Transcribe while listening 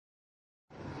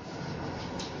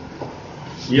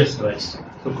Yes, guys.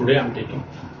 So today I'm taking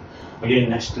again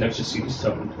next lecture series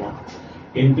 7th one,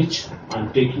 in which I'm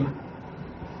taking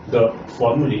the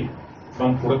formulae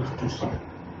from product to sum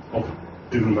of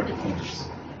trigonometric functions.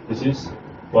 This is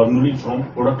formulae from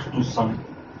product to sum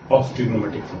of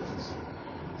trigonometric functions.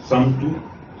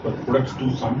 Product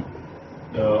to sum.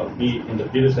 We in the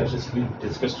previous lectures we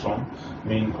discussed from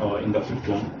in the fifth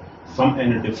one sum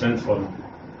and difference formula.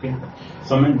 Okay,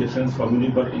 sum and difference formulae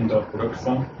were in the product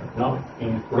form. Now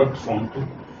in product form to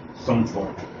sum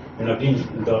form, and again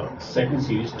in the second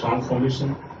series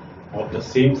transformation of the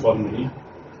same formulae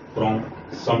from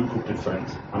sum to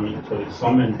difference.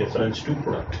 Sum and difference to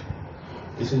product.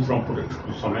 This is from product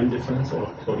to sum and difference,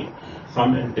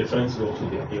 sum and difference is also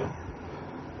there here.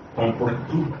 From product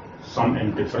to sum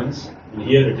and difference, and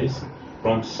here it is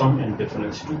from sum and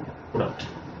difference to product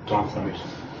transformation.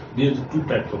 These are the two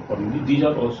types of formulae. These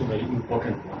are also very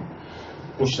important ones.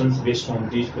 Questions based on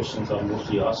these questions are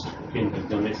mostly asked in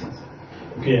examinations.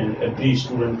 Okay, and every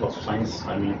student of science,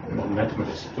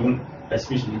 mathematics,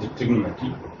 especially the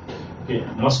trigonometry,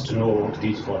 must know about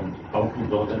these formulae, how to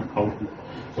draw them, how to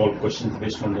solve questions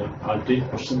based on them. I'll take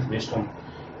questions based on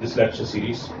this lecture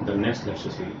series, the next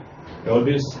lecture series. I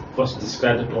always first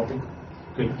describe the topic,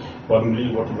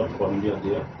 formulae, whatever formulae are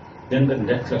there. Then the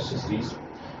next lecture series,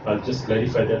 I'll just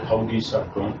clarify that how these are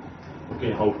drawn,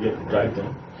 how we have to drive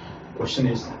them. Question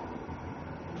is,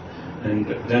 and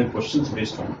then questions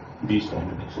based on these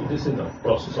formulae. So this is the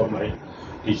process of my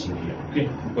teaching here,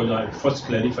 because I first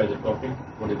clarify the topic,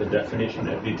 what is the definition,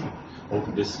 everything, how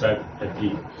to describe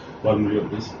every formula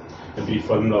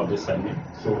of this assignment.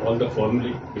 So all the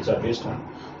formulae which are based on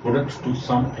product to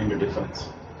sum and difference,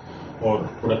 or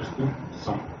product to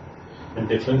sum, and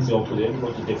difference is also there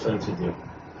because the difference is there.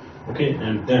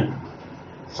 And then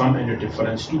sum and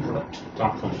difference to product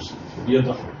transformation. So here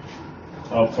the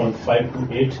from 5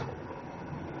 to 8.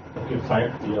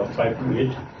 5 to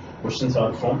 8 questions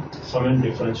are from sum and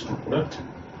difference to product,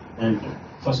 and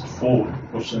first 4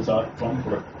 questions are from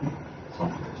product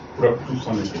to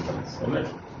sum and difference. Alright.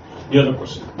 Here the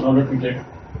question. Now let me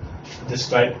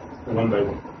describe one by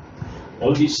one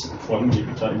all these formulae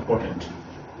which are important.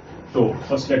 So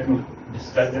first let me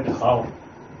describe that how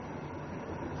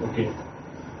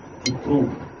to prove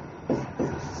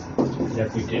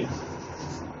that we take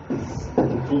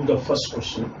to prove the first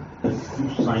question, that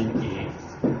 2 sine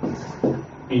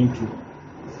A into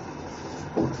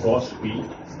cos B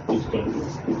is equal to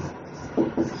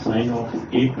sine of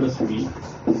A plus B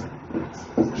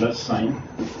plus sine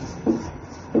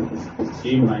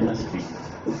A minus B.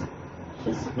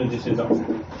 So this is the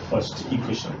first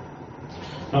equation.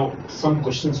 Now some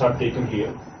questions are taken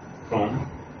here from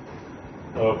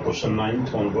question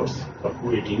 9th onwards up to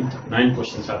 18th. 9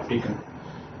 questions are taken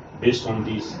based on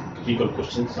these critical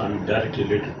questions and directly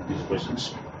related to these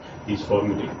questions, these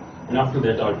formulae. And after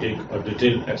that I'll take a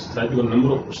detailed exercise because a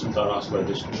number of questions are asked by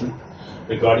the student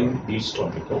regarding these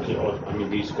topics,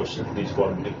 these questions, these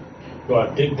formulae. So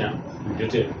I'll take them in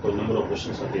detail because a number of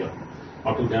questions are there.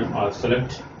 After them I'll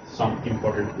select some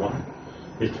important one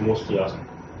which mostly asked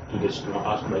to this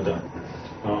asked by the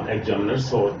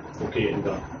examiners, or in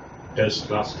the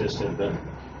class test as well,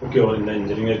 or in the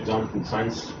engineering exam, in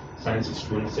science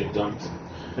students exams,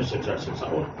 etc.,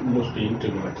 or mostly in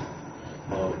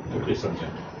trigonometry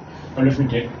subject. And let me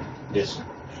take this.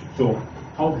 So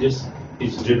how this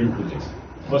is driven to this?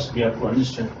 First we have to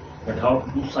understand that how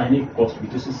 2 sine A cos B,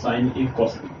 this is sine A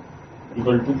cos B,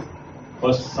 equal to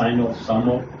first sine of sum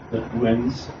of the 2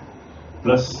 angles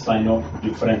plus sine of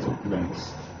difference of 2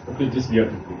 angles. This we have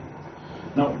to prove.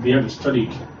 Now we have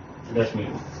studied, let me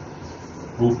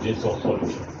prove this or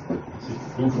solution. This is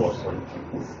proof or solution.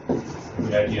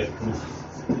 We had here proof.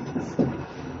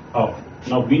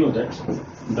 Now we know that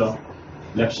the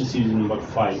lecture series number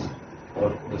 5 or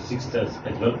the 6th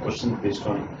as well questions based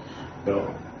on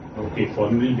the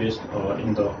formulae based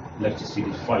in the lecture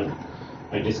series 5.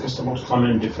 I discussed about sum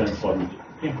and difference formulae.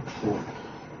 So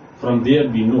from there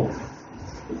we know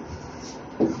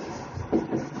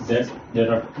that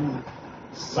there are 2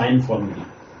 sine formulae.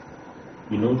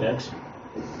 We know that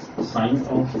sine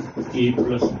of A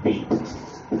plus B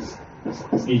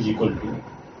is equal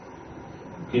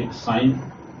to sine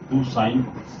 2 sine,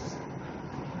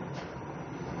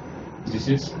 this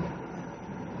is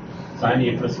sine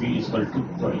A plus B is equal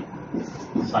to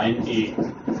sine A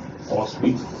cos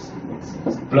B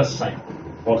plus sine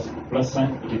cos B plus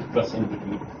sine, it is plus in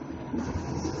between,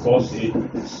 cos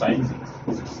A sine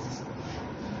B.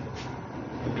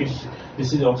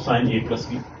 This is of sine A plus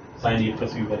B. Sine A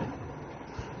plus B value.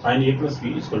 Sine A plus B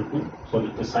is equal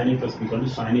to sine A plus B equal to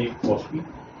sine A cos B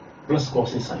plus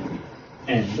cos A sine B.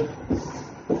 And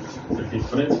the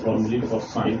difference formula for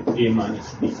sine A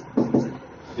minus B.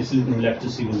 This is in lecture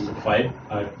series 5.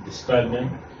 I described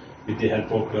them with the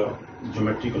help of a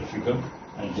geometrical figure.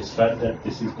 I described that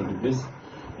this is equal to this,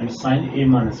 and sine A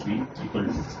minus B equal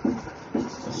to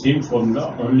the same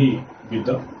formula only with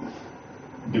the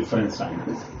different sign,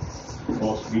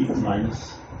 cos B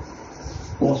minus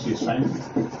cos A sine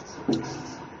B.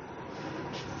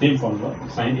 Same formula,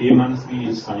 sine A minus B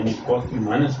is sine A cos B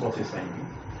minus cos A sine B,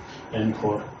 and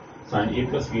for sine A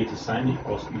plus B it is sine A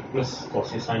cos B plus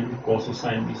cos A sine B, cos A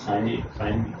sine B, sine A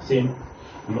sine B, same,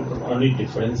 but only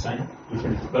different sign. If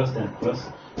it is plus, then plus,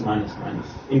 minus, minus.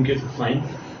 In case of sine,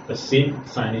 the same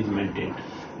sign is maintained.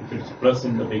 If it is plus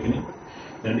in the beginning,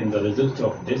 then in the result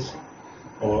of this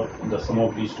or the sum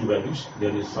of these two values,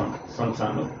 there is some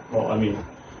sign of, or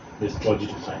this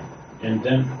positive sign. And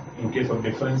then in case of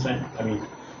different sign,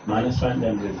 minus sign,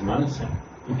 then there is minus sign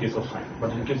in case of sine.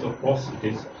 But in case of cos,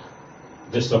 it is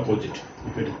just opposite.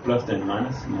 If it is plus, then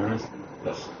minus, minus,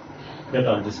 plus. That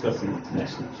I'll discuss in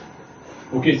next lecture.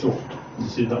 Okay, so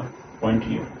this is the point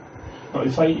here. Now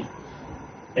if I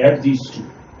add these two,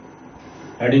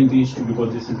 adding these two,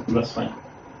 because this is plus sign,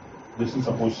 this is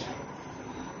suppose,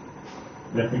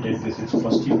 let me take this is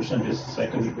first equation, this is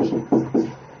second equation.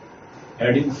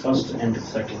 Adding first and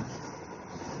second,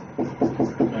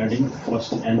 adding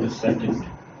first and second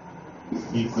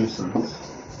equations,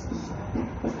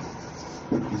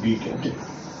 we get,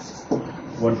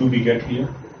 what do we get here?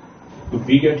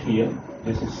 We get here,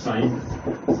 this is sine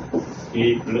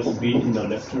A plus B in the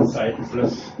left hand side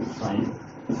plus sine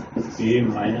A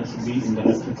minus B in the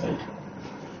left hand side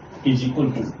is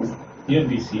equal to, here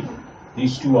we see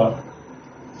these two are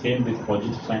same with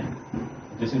positive sign.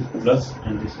 This is plus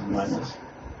and this is minus,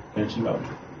 cancel out.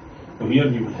 So here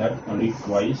we will have only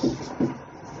twice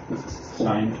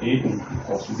sine A into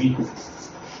cos B.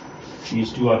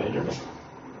 These two are added up.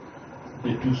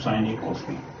 The 2 sine A cos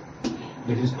B.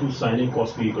 This is 2 sine A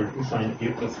cos B equal to sine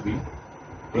A plus B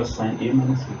plus sine A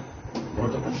minus B.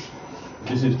 What happens?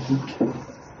 This is root,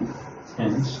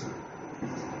 hence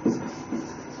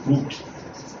root,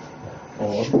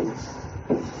 or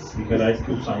we can write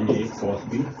 2 sine A cos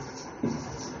B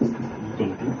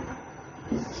equal to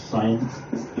sine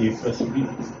A plus B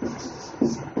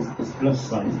plus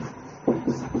sine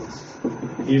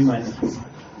A minus B.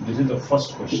 This is the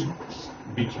first question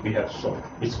which we have solved,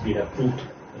 which we have proved.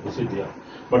 This is there,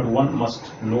 but one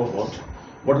must know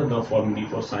what are the formulae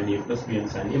for sine A plus B and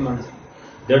sine A minus B.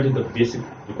 That is the basic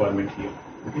requirement here.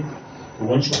 Okay, so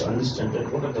one should understand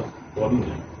that what are the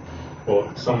formulae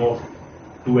for sum of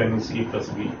two angles A plus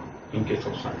B in case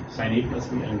of sine A plus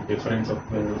B and difference of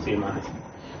angles A minus B.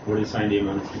 What is sine A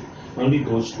minus B? Only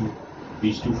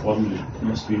these two formulae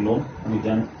must be known, and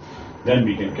then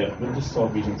we can calculate this, or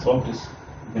we can solve this,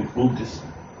 we can prove this.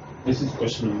 This is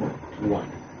question number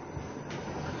 1.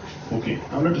 Okay,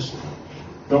 now let us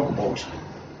talk about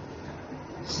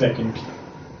second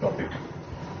topic.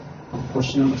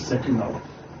 Question number 2 now.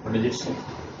 What did it say?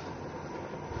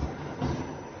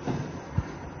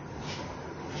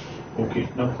 Okay,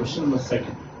 now question number 2.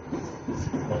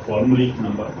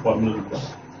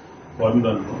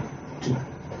 Formula number 2.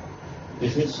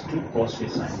 This is 2 cos A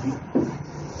sine B.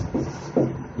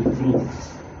 We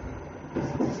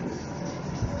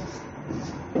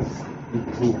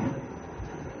prove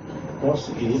cos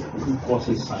A to cos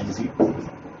A sine B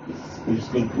is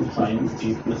equal to sine A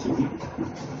plus B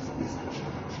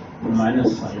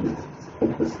minus sine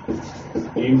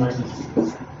A minus B.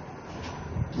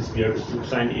 This we have to do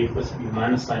sine A plus B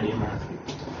minus sine A minus B.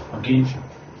 Again,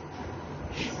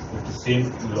 with the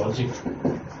same logic,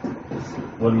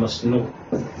 one must know,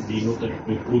 we know that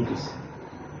we prove this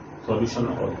solution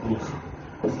or proof.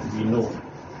 We know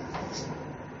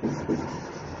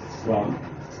from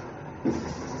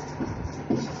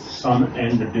sum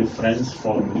and difference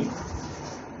formulae,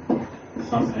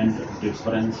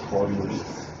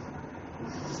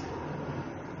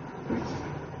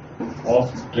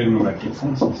 of trigonometric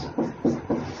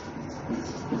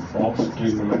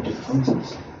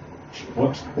functions,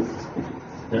 what?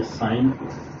 That sine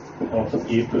of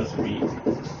A plus B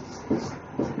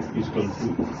is equal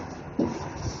to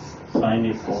sine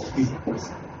A cos B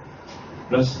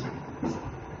plus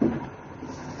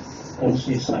cos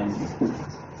A sine B.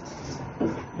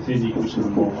 This is equation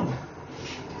number 1.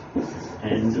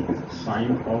 And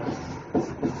sine of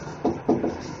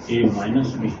A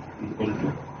minus B equal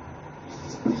to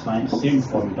sine, same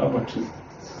formula, but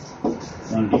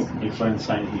only different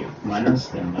sign here. Minus,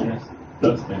 then minus,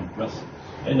 plus, then plus,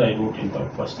 as I wrote in the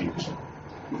first equation.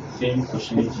 Same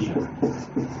question is here.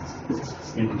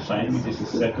 Into sine B, this is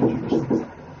second equation.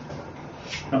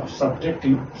 Now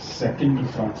subtracting second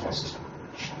from first.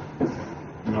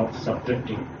 Now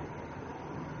subtracting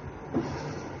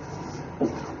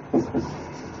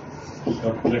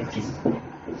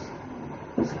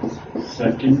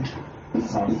second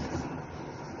from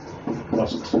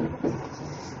first,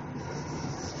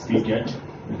 we get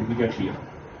here,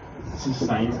 this is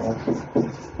sine of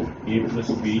a plus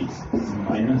b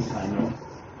minus sine of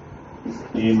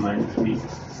a minus b.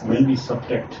 When we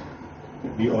subtract,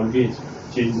 we always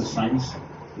change the signs.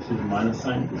 This is minus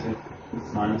sign, this is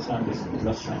minus sign, this is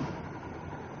plus sign.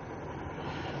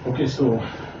 Okay, so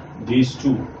these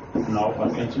two now are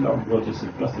cancelled out because this is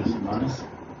plus, this is minus,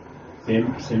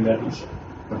 same values,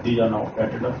 but these are now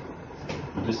added up.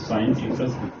 This sine a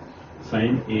plus b,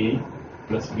 sine a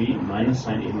plus b minus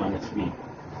sine a minus b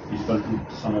is equal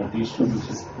to sum of these two, which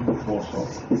is 2 cos of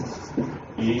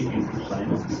a into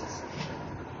sine of b.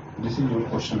 This is your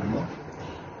question number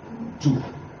 2.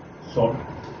 Solve.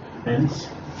 Hence,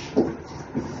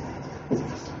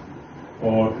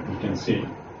 or we can say,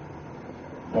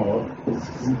 or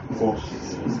 2 cos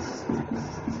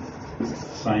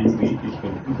sine b is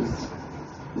equal to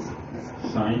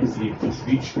sine a plus b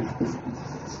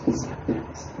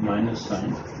minus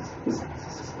sine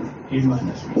a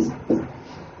minus b.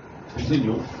 This is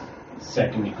your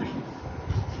second equation.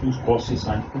 2 cos a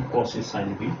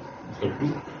sine b is equal to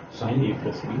sine a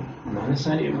plus b minus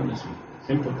sine a minus b.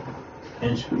 Simple.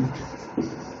 Hence,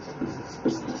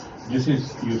 this is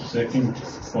your second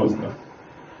formula.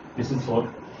 This is for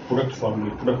product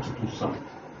formula, product to sum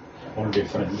or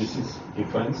difference. This is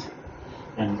difference,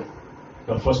 and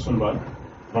the first one was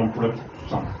from product to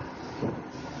sum. So,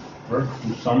 product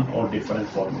to sum or difference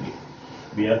formula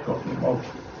we are talking about.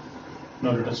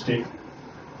 Now let us take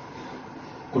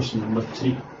question number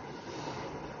 3.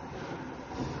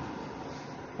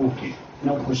 Okay,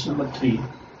 now question number 3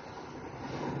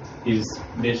 is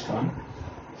based on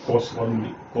cos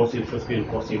formula, cos a plus b and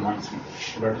cos a minus b.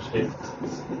 Let us take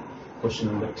question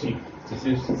number 3. This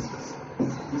is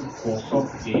cos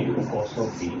of a cos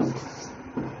of b,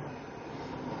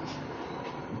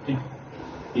 okay,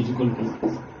 is equal to,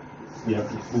 we have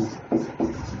to prove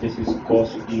this is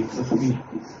cos a plus b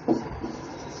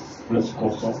plus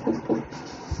cos of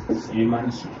a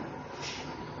minus b.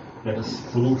 Let us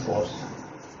prove or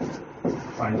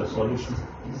find the solution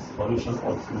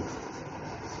or proof.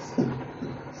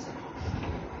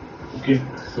 Okay,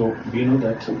 so we know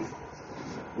that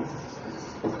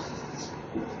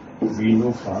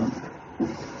from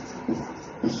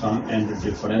sum and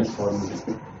difference formula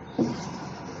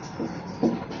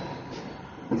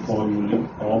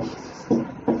of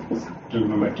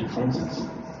trigonometric functions.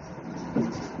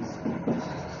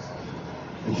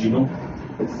 As you know,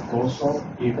 cos of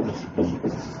a plus b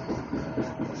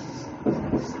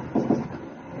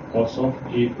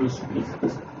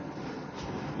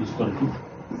is equal to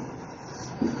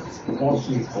cos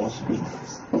a cos b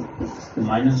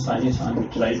minus sin a sin b.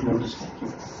 Try to understand.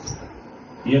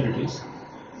 Here it is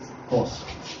cos.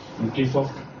 In case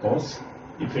of cos,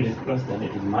 if it is plus, then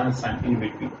it is minus sin in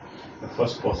between. The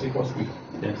first cos a cos b,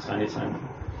 then sin a sin b.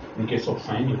 In case of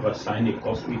sin, it was sin a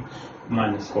cos b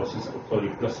minus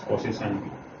plus cos a sin b.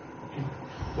 Okay.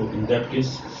 So in that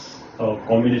case,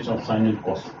 combination of sin and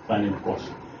cos,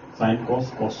 sin cos,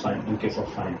 cos sin in case of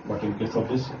sin. But in case of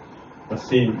this, the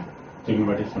same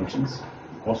trigonometric functions,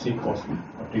 cos a cos b,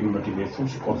 or trigonometric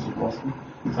ratios, cos a cos b,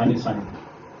 sin a sin b,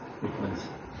 difference.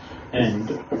 And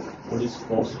what is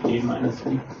cos a minus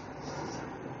b?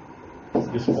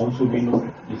 This also we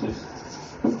know, this is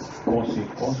cos a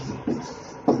cos b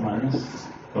minus,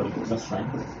 plus sin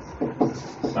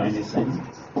a sin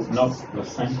b. Now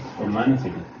plus sin, or minus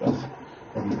it is plus,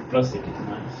 or plus it is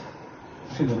minus.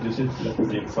 So this is,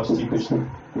 let's take first equation,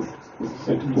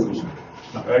 second equation.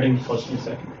 Now adding first and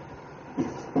second.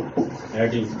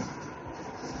 Adding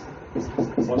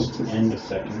first and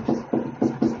second.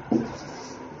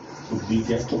 So we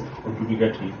get, what do we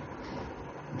get here?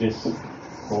 This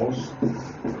cos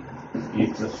a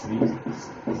plus b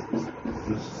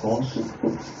plus cos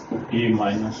a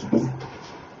minus b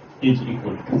is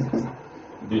equal to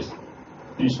this.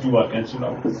 These two are cancelled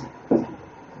out.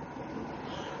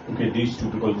 Okay, these two,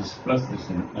 because this is plus, this is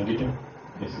negative,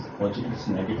 this is positive, this is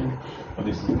negative, or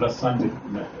this is plus sign,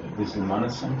 this is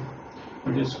minus sign.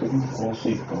 It is 2 cos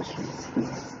a cos b.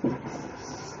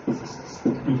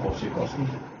 2 cos a cos b.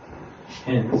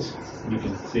 Hence, we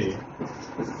can say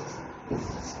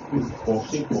 2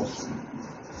 cos a cos b.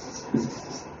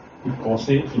 2 cos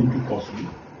a into cos b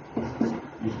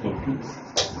is equal to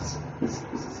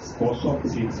cos of a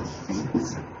plus b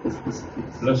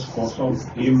plus cos of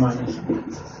a minus b.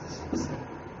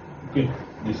 Okay,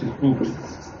 this is proved.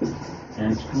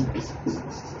 and 2t.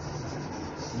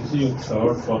 This is your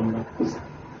third formula.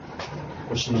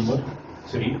 Question number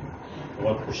 3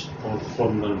 or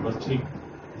formula number 3.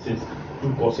 This is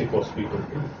 2 cos A cos B equal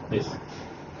to this.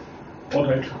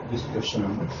 Alright, this question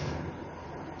number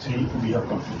 3 we have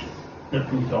completed.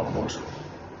 Let me talk about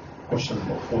question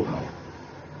number 4 now.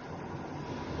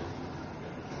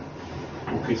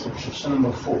 Okay, so question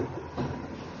number 4.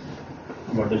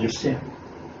 What does it say?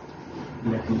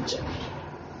 Let me check.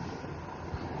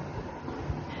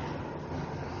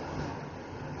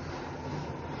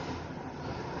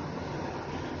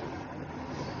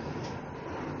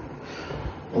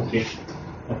 Okay,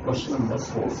 question number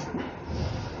 4.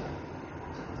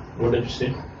 What does it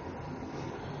say?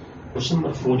 Question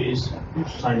number 4 is 2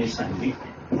 sin A sin B.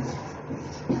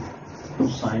 2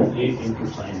 sin A into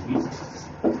sin B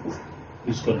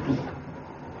is equal to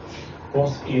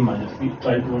cos A minus B.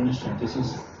 Try to understand. This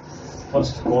is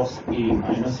first cos A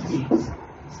minus B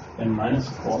and minus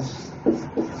cos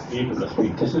A plus B.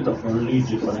 This is the only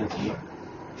difference here.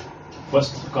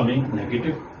 First coming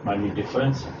negative might be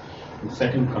difference. The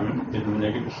second coming with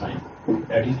negative sign.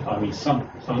 That is, sum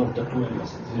of the two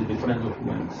angles. This is difference of two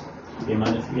angles. A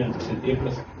minus B and this is A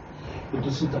plus B. So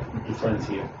this is the difference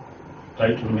here.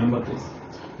 Try to remember this.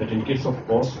 That in case of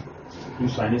cos 2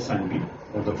 sin A sin B,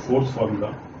 or the fourth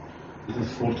formula, this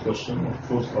is fourth question or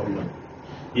fourth formula.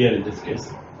 Here in this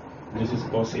case, this is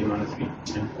cos A minus B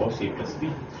and cos A plus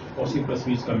B. Cos A plus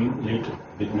B is coming later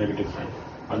with negative sign.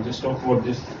 I'll just talk about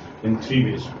this in 3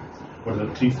 ways. What are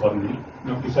the 3 formulae?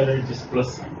 Now, if I write this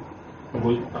plus sign,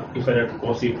 if I write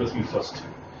cos A plus B first,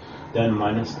 then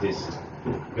minus this,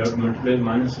 we have to multiply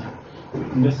minus sign.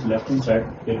 In this left hand side,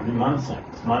 there will be minus sign,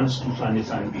 minus 2 sin A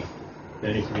sin B.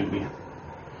 Then it will be,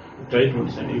 try to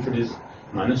understand, if it is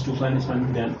minus 2 sin A sin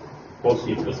B, then cos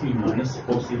A plus B minus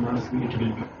cos A minus B it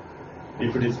will be.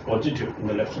 If it is positive in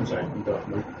the left hand side, in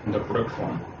the product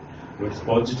form, if it is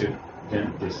positive,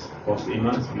 then this cos A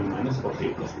minus B minus cos A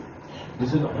plus B.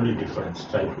 This is the only difference.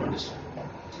 Try to understand.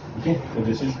 Okay, so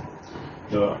this is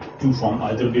the 2 form.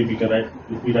 Either way we can write,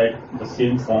 if we write the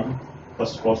same form,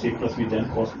 first cos A plus B, then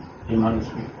cos A minus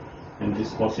B, and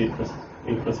this cos A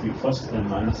plus B first, then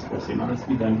minus cos A minus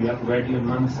B, then we have to write here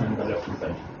minus on the left hand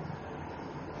side.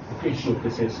 Okay, so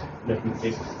this is, let me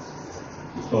take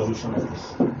solution of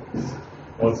this,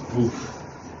 or proof,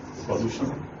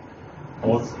 solution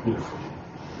or proof.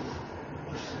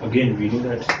 Again, we know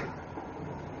that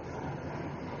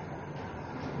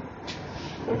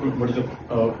what is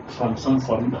the from some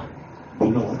formula we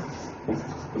know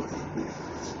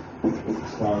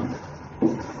from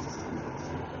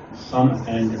sum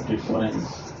and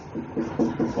difference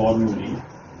formulae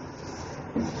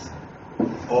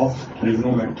of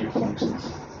trigonometric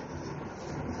functions.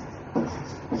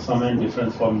 Sum and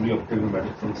difference formulae of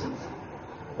trigonometric functions.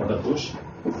 What are those?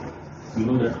 We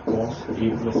know that cos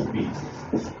A plus B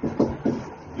is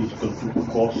equal to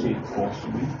cos A cos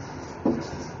B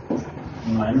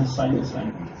minus sin A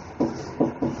sin B.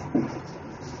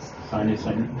 Sin A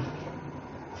sin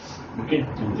B. Okay,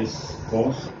 and this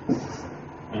cos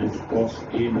and cos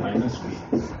A minus B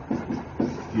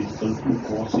is equal to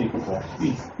cos A cos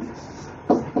B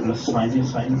plus sin A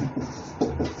sin B.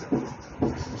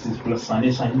 This is plus sin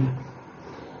A sin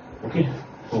B. Okay,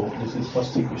 so this is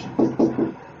first equation.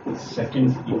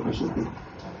 Second equation.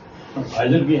 Now,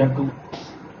 either we have to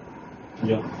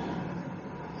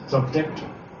subtract.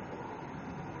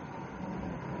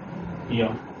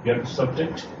 Here we have to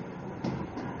subtract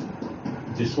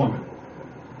this one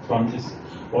from this,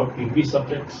 or if we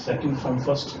subtract second from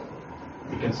first,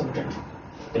 we can subtract.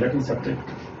 Let me subtract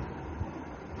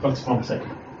first from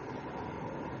second,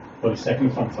 or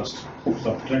second from first.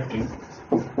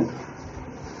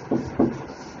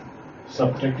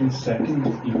 Subtracting second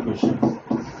equation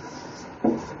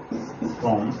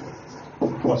from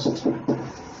first,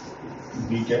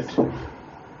 we get, so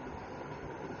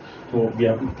we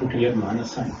have to put here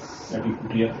minus sign, that we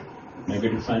put here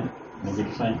negative sign,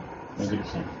 negative sign, negative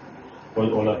sign,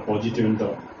 because all are positive in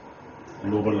the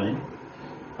lower line,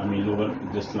 lower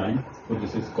this line. So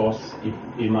this is cos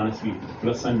A minus B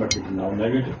plus sign, but it is now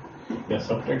negative. We are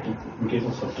subtracting. In case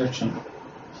of subtraction,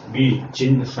 we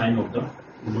change the sign of the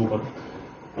lower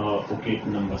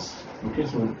numbers. Okay,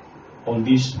 so all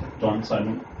these terms,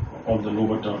 all the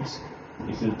lower terms,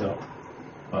 this is the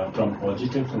term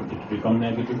positive, so it will become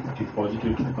negative. It is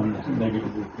positive to become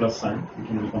negative with plus sign,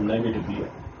 it will become negative here.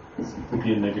 Put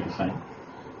here negative sign.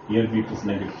 Here we put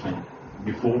negative sign.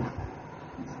 Before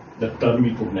the term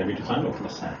we put negative sign or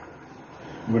plus sign.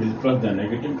 If it is plus then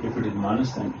negative, if it is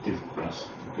minus then it is plus.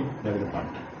 Okay, that is the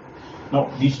point. Now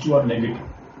these two are negative,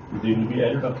 they will be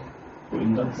added up. So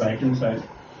in the right hand side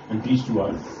and these two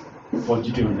are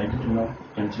positive and negative now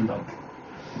cancelled out.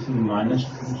 This is minus 2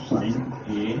 sine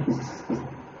A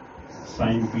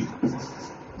sine B,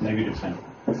 negative sign,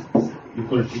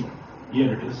 equal to,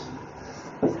 here it is,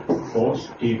 cos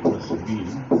A plus B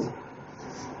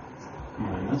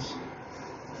minus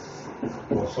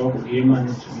cos of A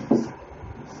minus B.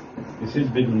 This is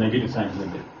with negative sign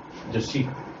with it. Just see,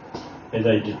 as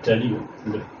I did tell you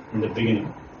in the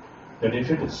beginning, that if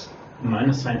it is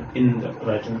minus sign in the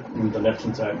left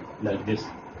hand side like this,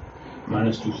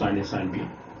 minus 2 sine A sine B,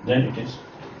 then it is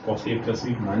cos A plus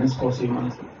B minus cos A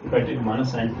minus B. If I take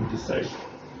minus sign to this side,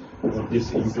 so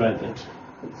this implies that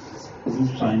 2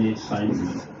 sine A sine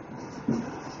B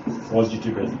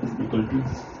positive value equal to,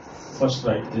 first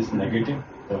write this negative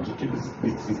positive,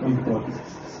 it becomes positive.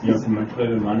 You have to multiply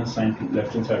with minus sign to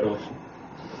left hand side also,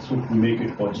 so to make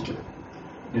it positive.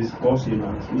 This is cos A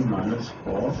minus B minus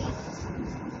cos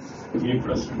A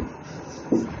plus B.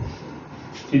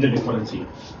 See the difference here.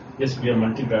 Yes, we have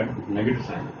multiplied with negative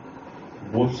sign,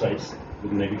 both sides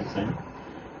with negative sign,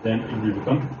 then it will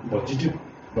become positive,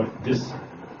 but this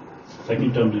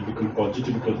second term will become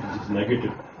positive because it is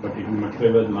negative, but if you multiply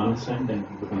with minus sign, then it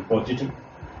will become positive,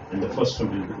 and the first term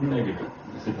will become negative.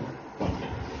 This is the point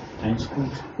here. Thanks, cool.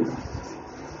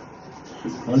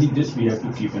 Only this we have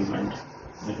to keep in mind,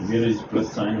 that where is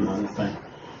plus sign or minus sign,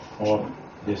 or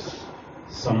this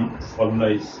some formula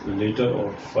is later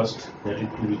or first, that it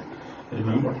will be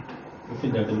remembered. Okay,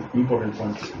 that is an important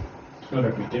point. Now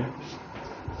let me take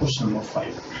question number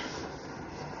 5.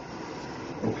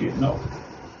 Okay, now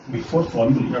before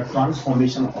formula,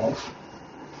 transformation of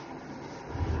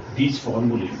these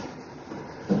formulae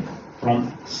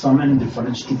from sum and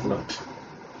difference to product.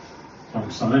 From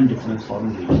sum and difference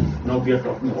formulae. Now we are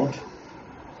talking about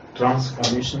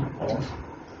transformation of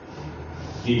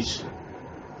these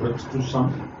products to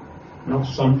sum. Now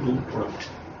sum to product.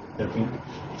 Let me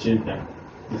change that.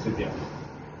 This is there.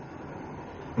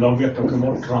 Now we are talking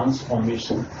about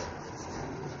transformation.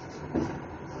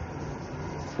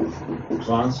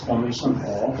 Transformation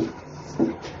of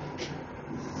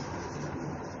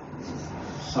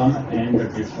sum and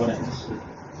difference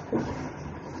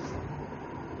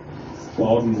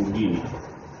formulae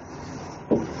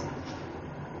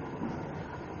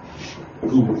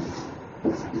to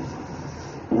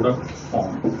product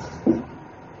form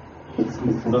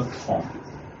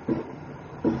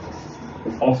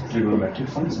of trigonometric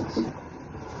functions.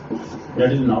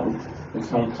 That is now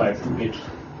from 5 to 8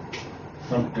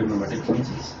 from trigonometric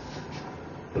functions.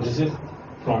 So this is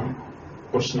from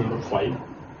question number 5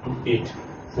 to 8,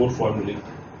 4 formulae.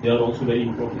 They are also very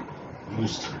important,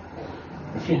 used.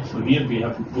 Okay, so here we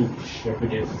have to prove. Let me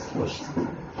take this first.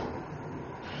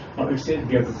 Now it says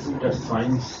we have to prove that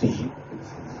sine C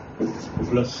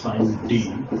plus sine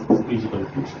D is equal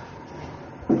to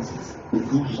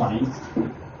 2 sine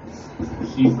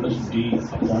C plus D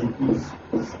upon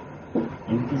 2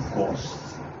 into cos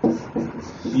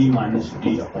C minus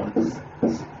D upon 2.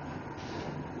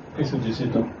 Okay, so this is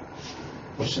the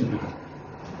question.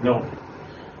 Now,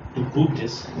 to prove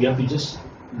this, we have to just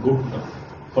go to the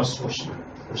first question,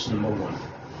 question number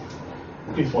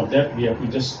 1. Okay, for that we have to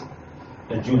just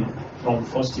assume from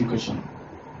first equation,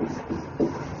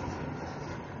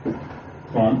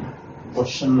 from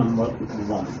question number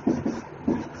 1.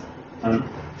 I'm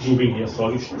proving here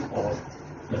solution, or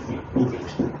let me prove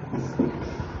it.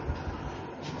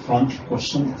 From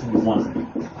question 1,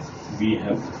 we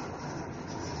have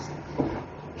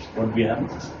what we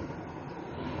have?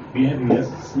 We have here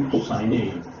 2 sine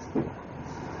A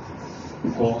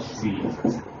cos B.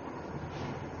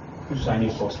 2 sine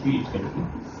A cos B is going to be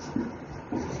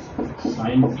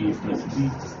sine A plus B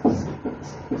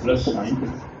plus sine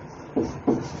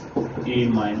A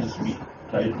minus B.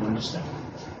 Try to understand.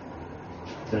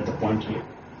 That's the point here.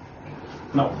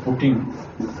 Now putting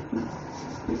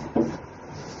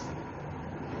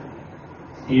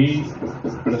A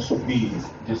plus B,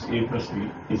 this A plus B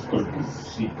is equal to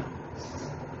C,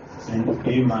 and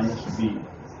A minus B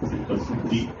is equal to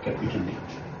D, capital D.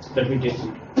 Let me take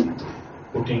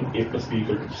putting A plus B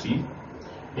equal to C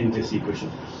in this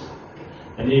equation,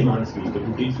 and A minus B equal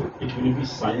to D, so it will be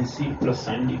sin C plus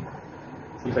sin D.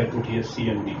 If I put here C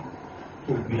and D,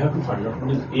 so we have to find out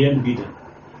what is A and B then.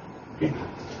 Okay,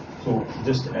 so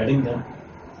just adding them.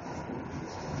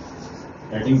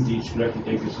 Adding these two, let me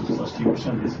take this is first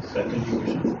equation, this is second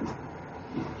equation,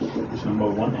 equation number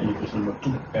 1 and equation number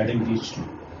 2. Adding these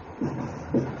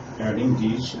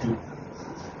two,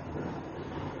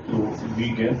 so we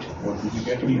get, what do we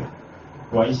get here?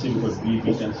 Twice A because B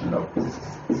cancelled out.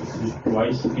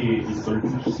 Twice A is equal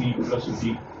to C plus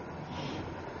D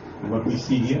what we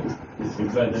see here is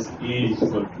implies that A is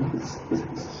equal to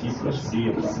C plus D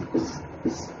upon 2.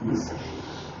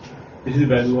 This is the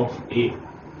value of A.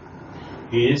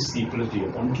 A is C plus D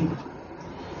upon 2.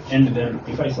 And then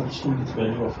if I substitute this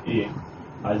value of A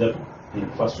either in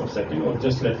first or second, or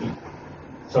just let me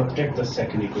subtract the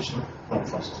second equation from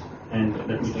first, and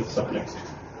let me take subtract,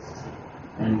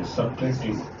 and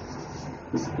subtracting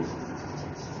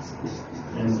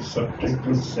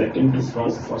second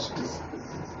from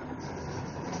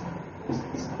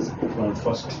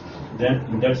first, then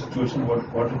in that situation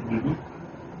what it will be?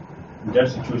 In that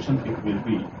situation it will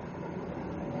be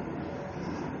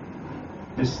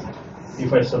this.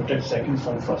 If I subtract second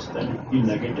from first, then it will be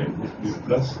negative, it will be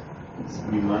plus, it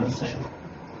will be minus sign.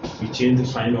 We change the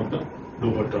sign of the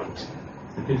lower terms.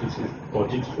 Okay, this is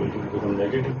positive, so it will become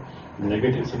negative.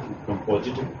 Negative, so it will become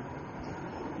positive.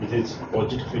 It is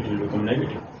positive, so it will become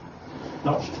negative.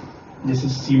 Now, this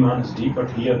is C minus D, but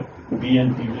here B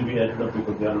and P will be added up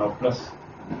because they are now plus.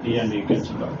 A and A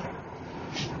cancel out.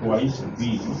 Twice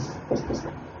B,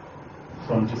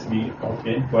 from this we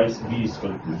obtain twice B is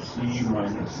equal to C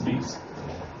minus D,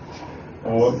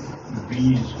 or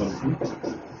B is equal to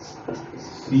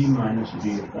C minus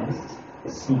D upon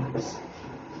 2.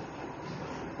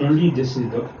 Only this is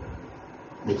the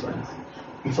difference.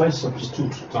 If I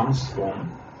substitute,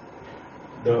 transform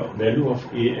the value of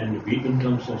A and B in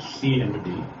terms of C and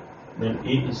D, then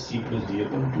A is C plus D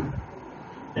upon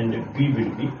 2 and B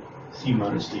will be C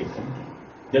minus D upon 2.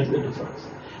 That's the difference.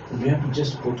 We have to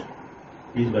just put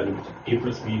these values, A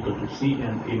plus B equal to C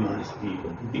and A minus B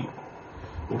equal to D.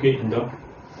 Okay, in the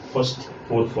first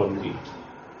 4 formulae.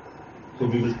 So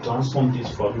we will transform these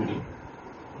formulae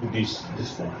to this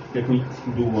form. Let me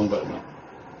do one by one.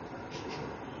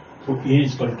 So A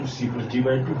is equal to C plus D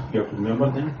by 2, you have to remember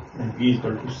them, and B is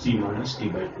equal to C minus D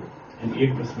by 2. And A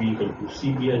plus B equal to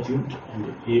C be assumed, and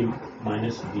A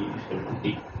minus B is equal to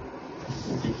D.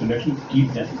 Okay, so let me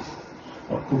keep them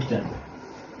or put them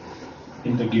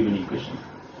in the given equation.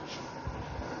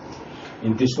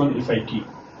 In this one, if I keep,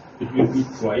 it will be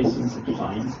twice into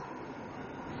sine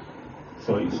A.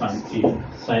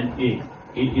 Sine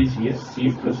A is here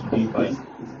C plus D by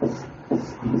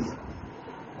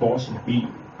cos B,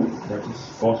 that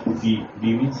is cos B.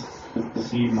 B means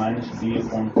C minus D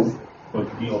upon 2,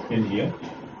 because B obtained here.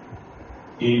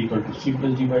 A equal to C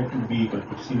plus D by 2, B equal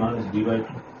to C minus D by 2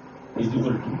 is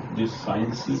equal to this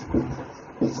sine C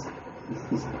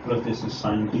plus this is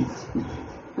sine D.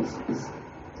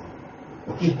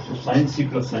 Okay, so sine C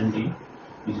plus sine D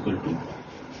is equal to,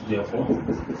 therefore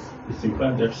this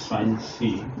implies that sine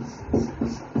C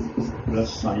plus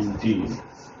sine D is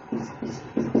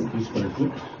equal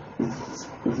to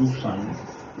 2 sine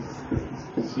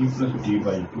C plus D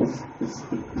by 2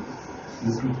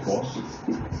 into cos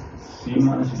C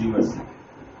minus D by 2.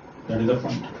 That is the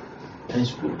point.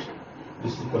 Hence put.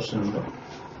 This is question number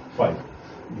 5.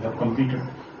 We have completed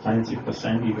sin C plus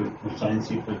sin D equal to sin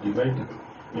C plus D by 2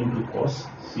 into cos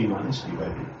C minus D by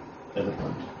 2. That is the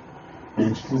point.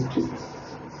 Hence put.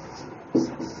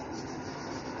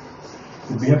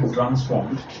 So we have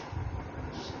transformed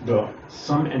the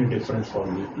sum and difference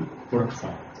formula to product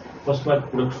form. First was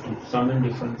product to sum and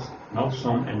difference, now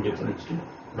sum and difference to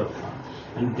product form.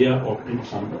 And they are obtained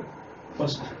from the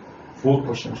first 4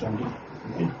 questions only.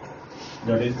 Okay.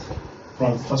 That is,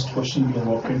 from first question we have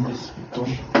obtained this. So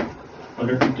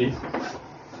let me take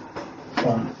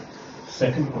from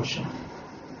second question,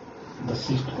 the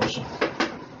 6th question,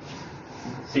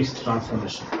 6th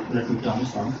transformation. Let me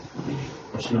transform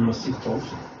question number 6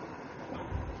 also.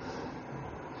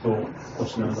 So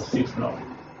question number 6 now.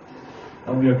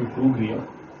 Now we have to prove here,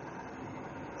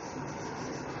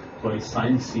 for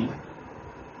sin C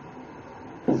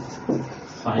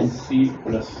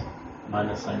plus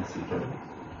minus sin C.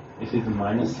 This is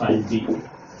minus sin D.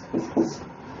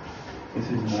 This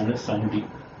is minus sin D.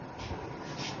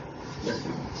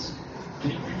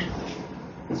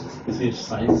 This is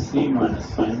sin C minus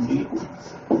sin D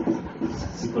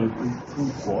equal to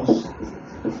 2 cos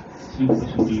C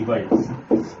plus D by 2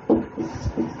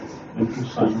 into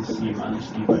sin C minus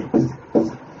D by 2.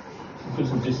 Okay,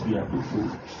 so this we have to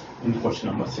prove in question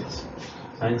number 6.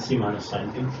 Sin C minus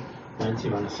sin D, sin C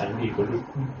minus sin D equal to 2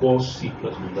 cos C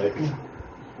plus D by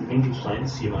 2 into sin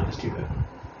C minus D by 2.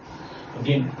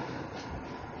 Again,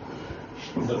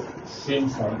 the same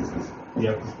form we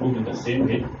have to prove in the same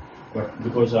way, but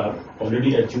because I have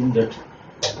already assumed that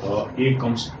A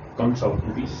comes out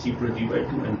to be C plus D by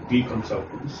 2 and B comes out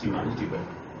to be C minus D by 2.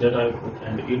 That I have put,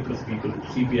 and A plus B equal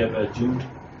to C we have assumed,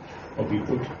 or we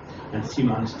put, and C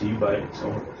minus D by,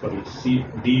 C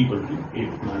D equal to A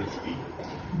minus B.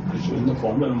 So in the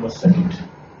formula number 2nd,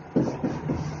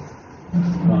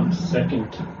 From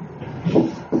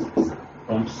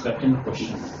second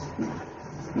question,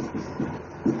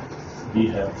 we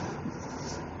have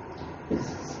 2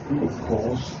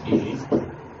 cos A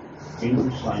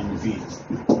into sin B is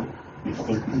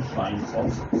equal to sin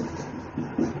of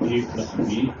A plus B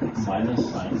minus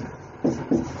sin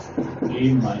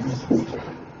A minus B.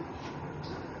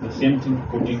 The same thing,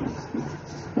 putting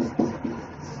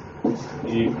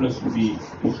A plus B is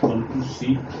equal to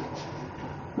C,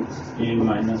 A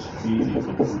minus B is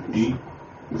equal to D.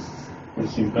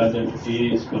 This implies that A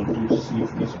is equal to C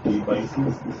plus D by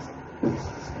 2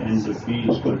 and B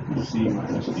is equal to C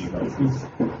minus D by 2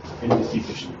 in this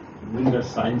equation. We will get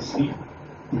sin C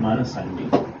minus sin D.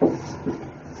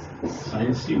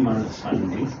 Sin C minus sin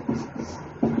D is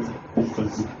equal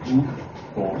to 2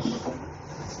 cos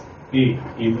A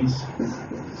means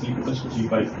C plus D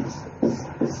by 2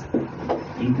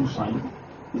 into sin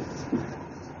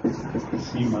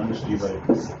C minus D by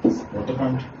 2. What the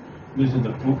point? This is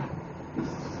the proof.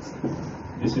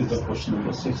 This is the question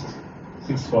number 6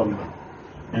 formula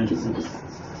and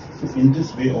proof. In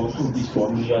this way also these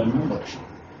formulae are remembered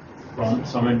from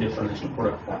sum and difference to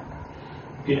product form.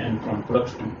 Okay, and from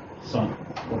product to sum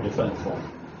or difference form.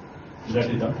 That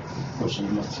is the question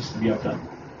number 6 we have done.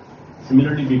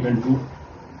 Similarly, we can do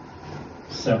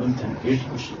 7th and 8th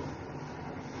question.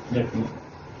 Let me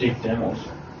take them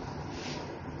also.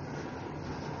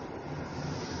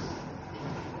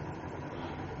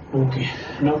 Okay,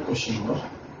 now question number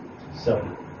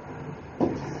 7.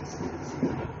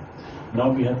 Now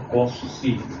we have cos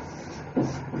C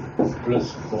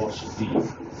plus cos D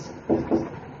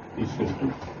is equal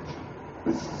to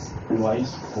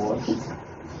twice cos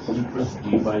C plus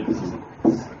D by 2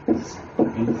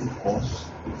 into cos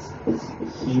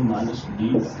C minus D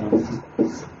upon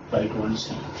 2. Try to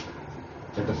understand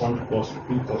that upon cos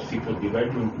 2 cos C plus D by 2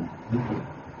 into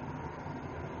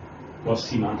cos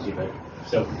C minus D by 2.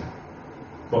 7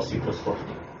 cos C plus cos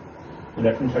D. And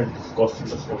let me try this cos C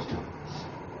plus cos D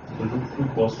equal to 2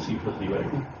 cos C plus D by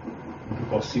 2 into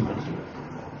cos C minus D by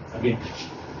 2. Again,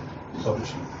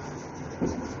 solution.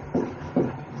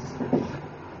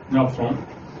 Now from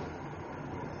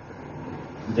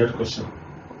that question,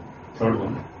 third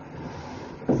one,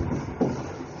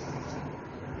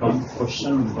 from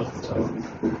question number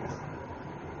 3,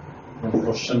 from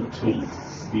question 3,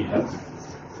 we have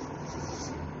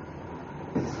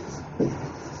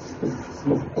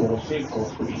 2 cos A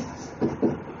cos B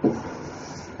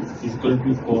is equal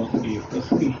to cos A plus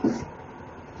B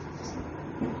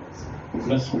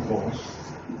plus cos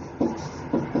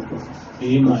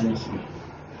A minus B.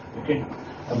 Okay,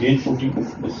 again putting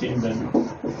the same value,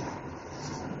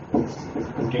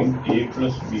 putting A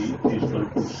plus B is equal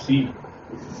to C,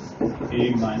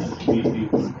 A minus B is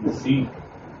equal to D,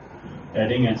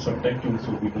 adding and subtracting,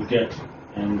 so we will get,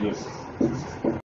 and